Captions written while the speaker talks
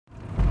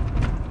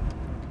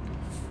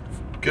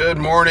Good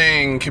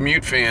morning,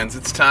 commute fans.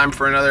 It's time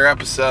for another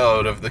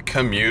episode of the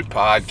Commute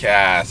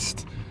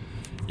Podcast.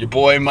 Your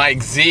boy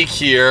Mike Zeke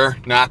here,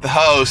 not the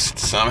host,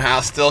 somehow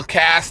still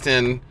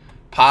casting,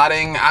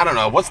 potting. I don't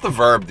know. What's the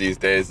verb these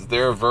days? Is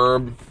there a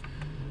verb?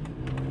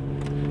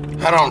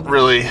 I don't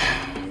really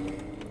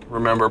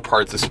remember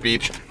parts of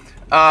speech.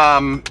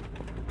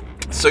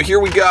 So here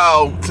we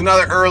go. It's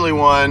another early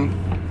one.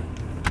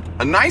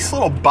 A nice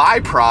little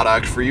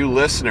byproduct for you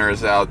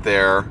listeners out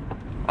there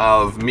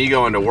of me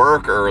going to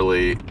work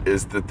early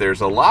is that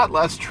there's a lot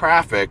less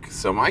traffic,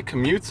 so my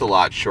commute's a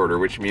lot shorter,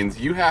 which means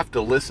you have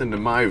to listen to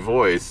my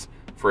voice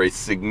for a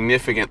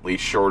significantly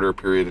shorter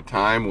period of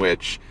time,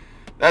 which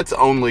that's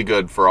only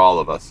good for all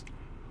of us.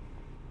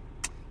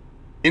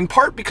 In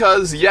part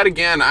because, yet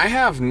again, I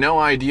have no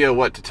idea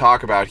what to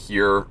talk about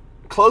here.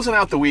 Closing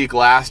out the week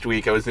last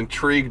week, I was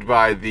intrigued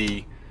by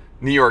the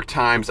New York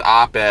Times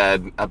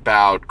op-ed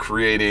about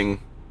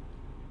creating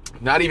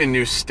not even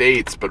new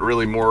states, but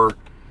really more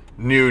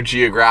new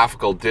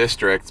geographical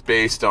districts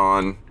based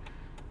on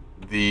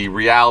the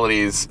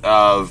realities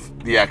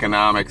of the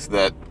economics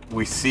that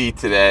we see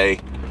today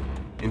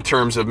in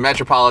terms of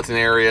metropolitan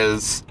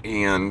areas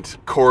and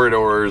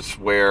corridors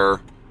where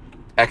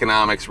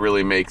economics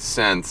really makes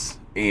sense,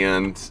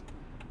 and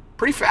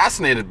pretty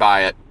fascinated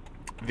by it.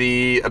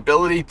 The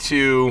ability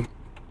to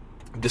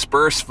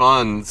disperse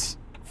funds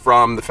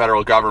from the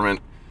federal government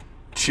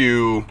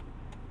to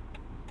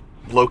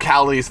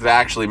localities that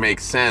actually make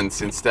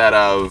sense instead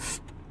of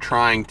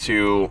trying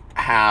to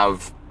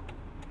have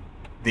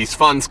these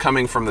funds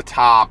coming from the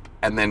top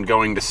and then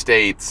going to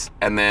states,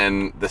 and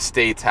then the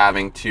states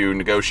having to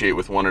negotiate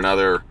with one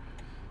another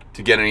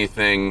to get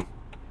anything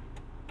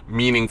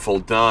meaningful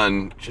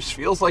done, just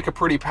feels like a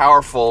pretty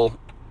powerful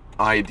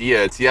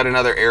idea. It's yet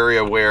another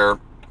area where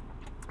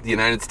the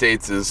United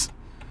States is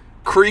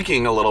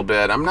creaking a little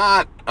bit. I'm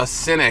not a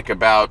cynic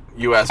about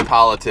U.S.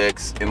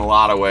 politics in a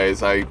lot of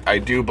ways. I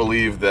do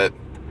believe that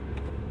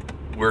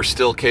we're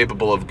still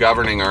capable of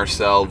governing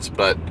ourselves,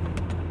 but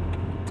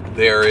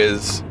there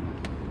is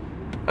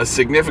a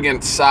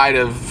significant side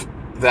of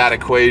that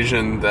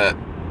equation that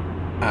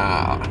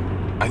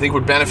I think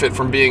would benefit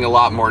from being a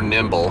lot more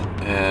nimble.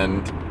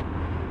 And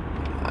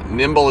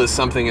nimble is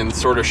something in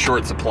sort of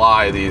short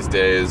supply these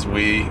days.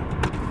 We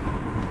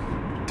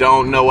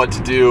don't know what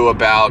to do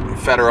about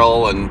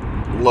federal and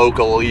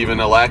local even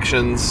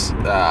elections,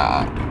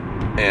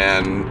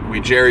 and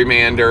we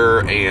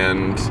gerrymander,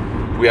 and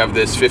we have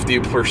this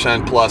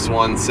 50% plus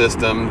one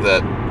system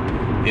that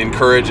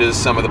encourages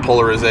some of the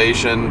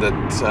polarization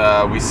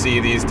that we see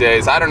these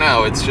days. I don't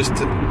know. It's just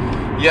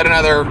yet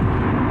another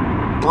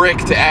brick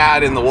to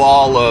add in the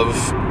wall of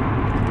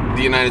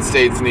the United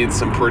States needs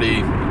some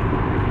pretty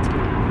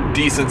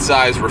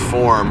decent-sized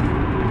reform.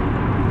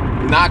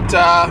 Not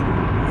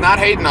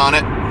hating on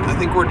it. I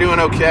think we're doing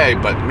okay,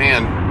 but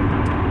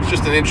man, it's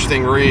just an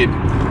interesting read.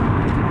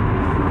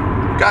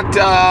 Got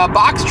a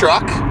box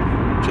truck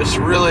just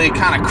really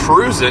kind of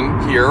cruising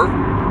here,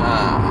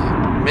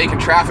 making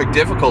traffic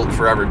difficult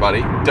for everybody,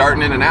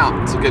 darting in and out.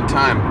 It's a good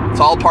time. It's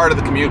all part of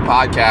the Commute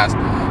Podcast.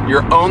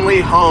 Your only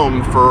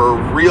home for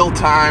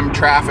real-time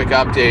traffic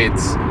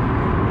updates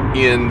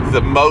in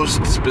the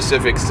most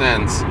specific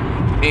sense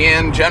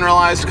and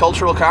generalized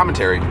cultural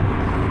commentary.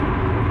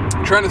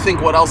 I'm trying to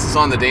think what else is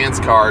on the dance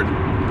card.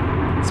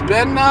 It's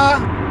been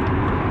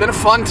a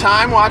fun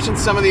time watching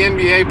some of the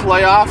NBA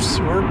playoffs.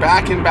 We're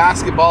back in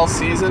basketball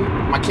season.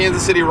 My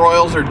Kansas City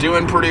Royals are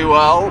doing pretty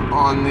well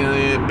on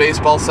the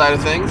baseball side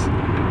of things.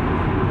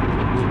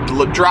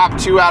 Dropped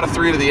 2 out of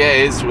 3 to the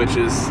A's, which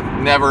is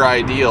never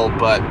ideal,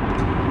 but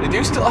they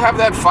do still have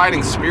that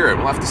fighting spirit.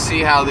 We'll have to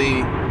see how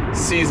the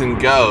season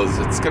goes.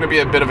 It's going to be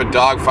a bit of a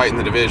dogfight in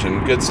the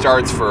division. Good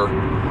starts for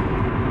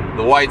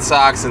the White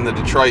Sox and the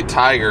Detroit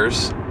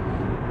Tigers,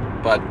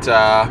 but,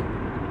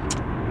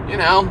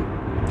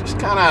 just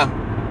kind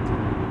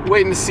of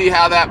waiting to see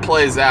how that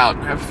plays out.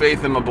 Have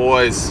faith in my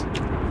boys.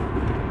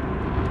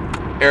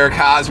 Eric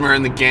Hosmer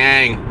and the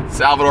gang.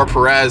 Salvador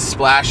Perez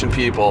splashing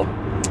people.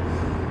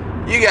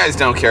 You guys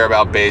don't care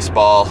about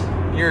baseball.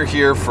 You're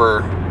here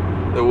for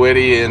the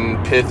witty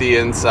and pithy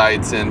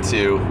insights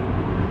into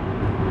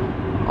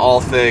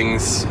all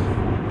things.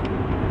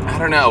 I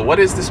don't know. What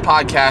is this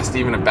podcast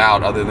even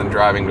about other than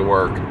driving to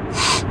work?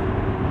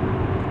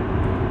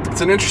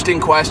 It's an interesting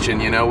question.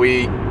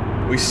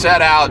 We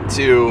set out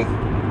to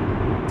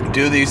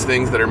do these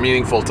things that are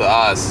meaningful to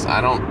us.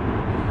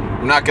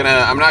 I'm not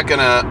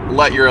gonna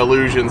let your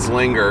illusions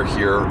linger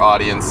here,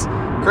 audience.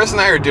 Chris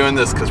and I are doing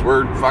this because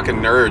we're fucking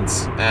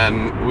nerds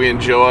and we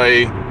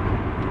enjoy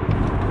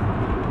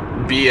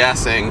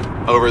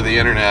BSing over the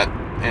internet,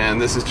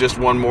 and this is just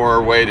one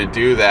more way to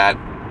do that.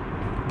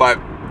 But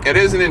it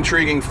is an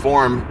intriguing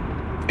form,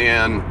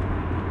 and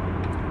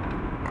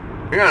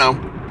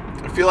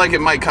I feel like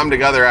it might come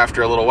together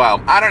after a little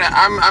while. I don't know.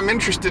 I'm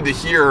interested to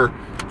hear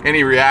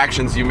any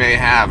reactions you may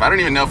have. I don't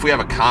even know if we have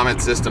a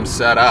comment system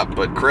set up,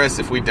 but Chris,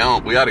 if we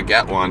don't, we ought to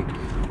get one.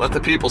 Let the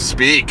people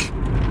speak.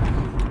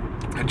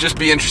 I'd just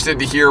be interested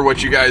to hear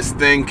what you guys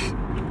think.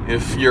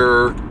 If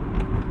you're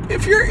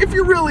if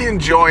you're really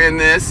enjoying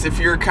this, if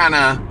you're kind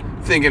of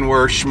thinking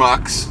we're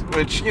schmucks,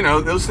 which,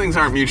 those things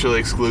aren't mutually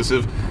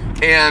exclusive,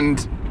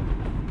 and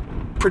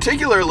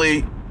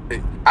particularly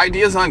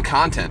ideas on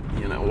content,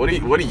 what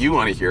do you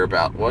want to hear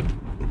about?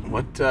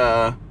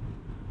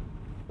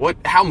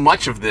 How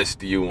much of this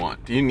do you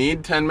want? Do you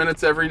need 10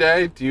 minutes every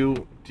day?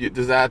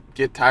 Does that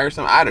get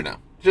tiresome? I don't know.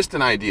 Just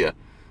an idea.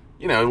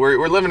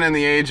 We're living in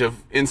the age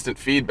of instant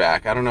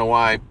feedback. I don't know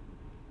why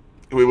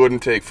we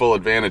wouldn't take full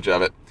advantage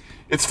of it.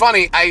 It's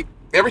funny,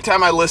 every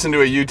time I listen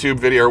to a YouTube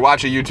video or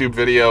watch a YouTube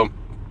video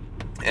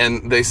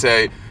and they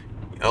say,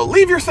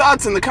 leave your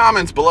thoughts in the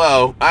comments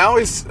below, I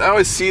always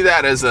see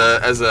that as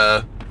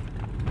a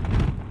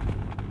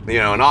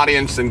an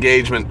audience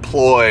engagement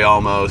ploy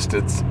almost.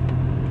 It's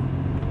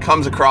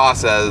comes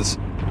across as,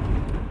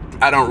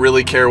 I don't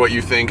really care what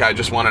you think, I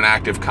just want an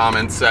active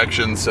comment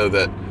section so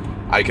that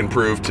I can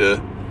prove to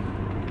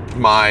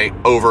my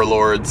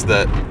overlords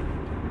that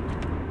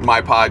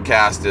my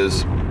podcast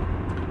is,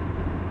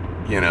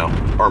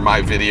 or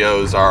my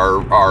videos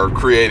are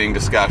creating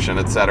discussion,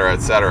 etc.,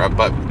 etc.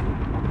 But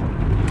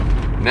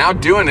now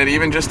doing it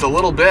even just a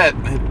little bit,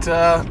 it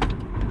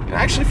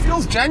actually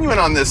feels genuine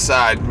on this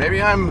side.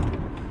 Maybe I'm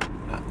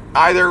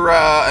either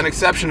an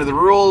exception to the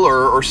rule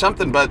or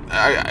something, but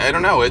I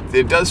don't know.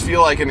 It does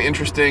feel like an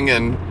interesting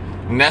and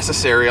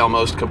necessary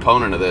almost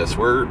component of this.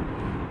 We're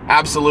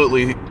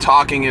absolutely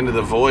talking into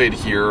the void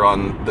here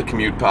on the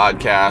Commute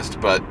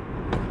Podcast, but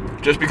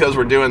just because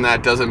we're doing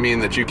that doesn't mean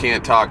that you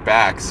can't talk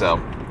back. So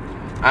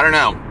I don't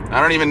know. I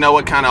don't even know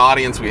what kind of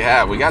audience we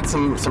have. We got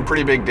some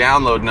pretty big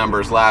download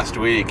numbers last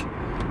week,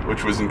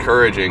 which was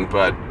encouraging,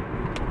 but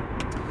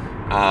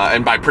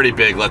and by pretty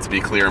big, let's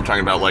be clear, I'm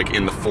talking about like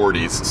in the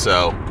 40s.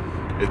 So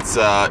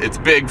it's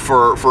big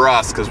for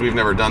us because we've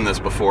never done this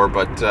before,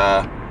 but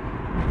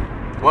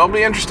well, it'll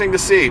be interesting to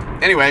see.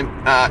 Anyway,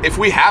 if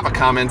we have a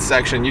comment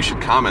section, you should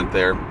comment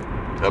there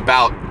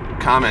about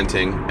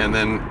commenting, and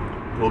then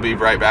we'll be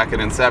right back at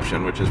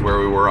Inception, which is where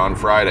we were on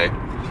Friday.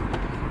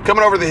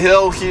 Coming over the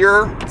hill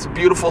here, it's a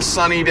beautiful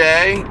sunny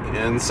day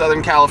in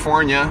Southern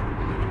California.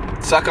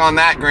 Suck on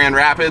that, Grand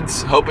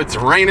Rapids. Hope it's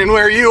raining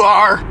where you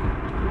are.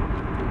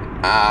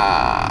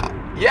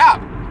 Yeah.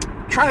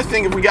 Trying to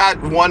think if we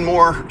got one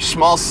more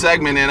small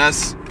segment in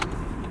us.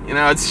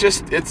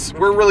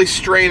 We're really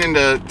straining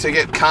to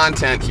get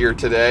content here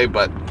today,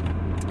 but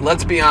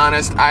let's be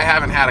honest, I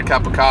haven't had a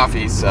cup of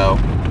coffee, so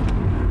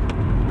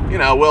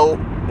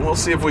we'll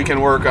see if we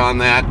can work on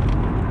that.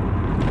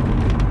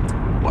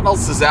 What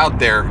else is out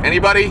there?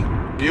 Anybody?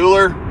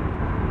 Bueller?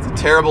 It's a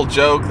terrible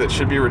joke that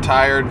should be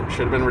retired.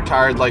 Should have been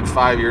retired like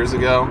 5 years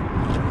ago.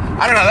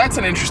 I don't know, that's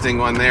an interesting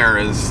one there,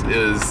 is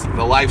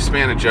the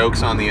lifespan of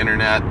jokes on the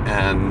internet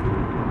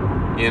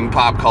and in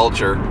pop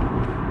culture.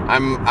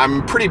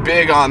 I'm pretty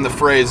big on the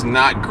phrase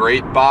 "not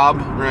great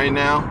Bob" right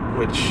now,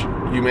 which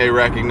you may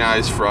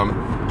recognize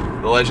from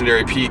the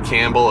legendary Pete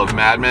Campbell of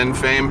Mad Men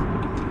fame.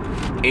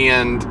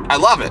 And I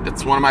love it.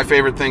 It's one of my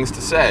favorite things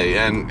to say,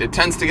 and it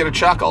tends to get a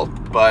chuckle.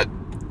 But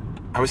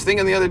I was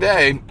thinking the other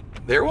day,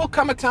 there will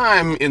come a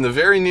time in the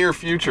very near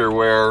future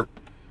where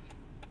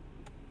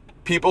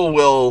people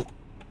will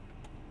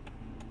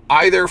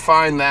either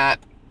find that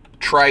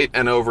trite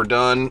and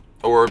overdone,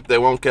 or they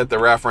won't get the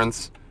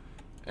reference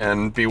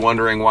and be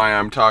wondering why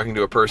I'm talking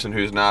to a person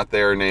who's not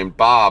there named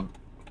Bob.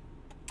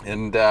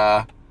 And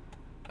I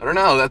don't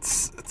know,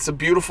 it's a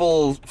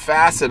beautiful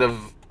facet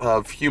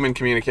of human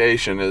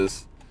communication,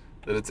 is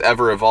that it's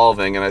ever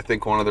evolving, and I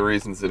think one of the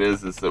reasons it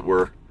is that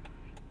we're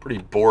pretty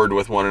bored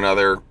with one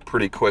another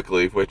pretty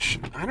quickly, which,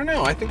 I don't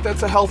know, I think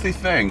that's a healthy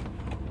thing.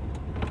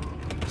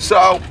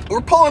 So,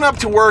 we're pulling up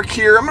to work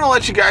here. I'm going to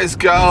let you guys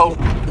go,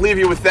 leave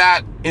you with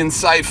that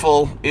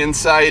insightful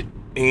insight,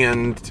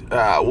 and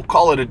we'll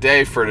call it a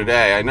day for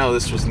today. I know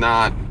this was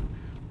not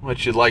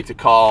what you'd like to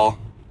call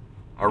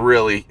a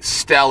really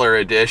stellar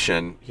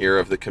edition here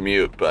of The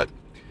Commute, but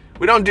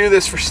we don't do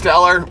this for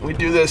stellar. We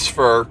do this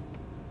for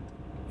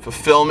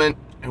fulfillment,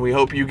 and we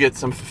hope you get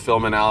some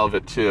fulfillment out of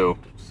it too.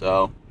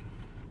 So,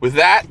 with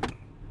that,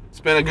 it's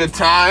been a good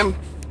time.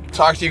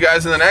 Talk to you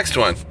guys in the next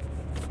one.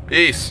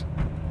 Peace.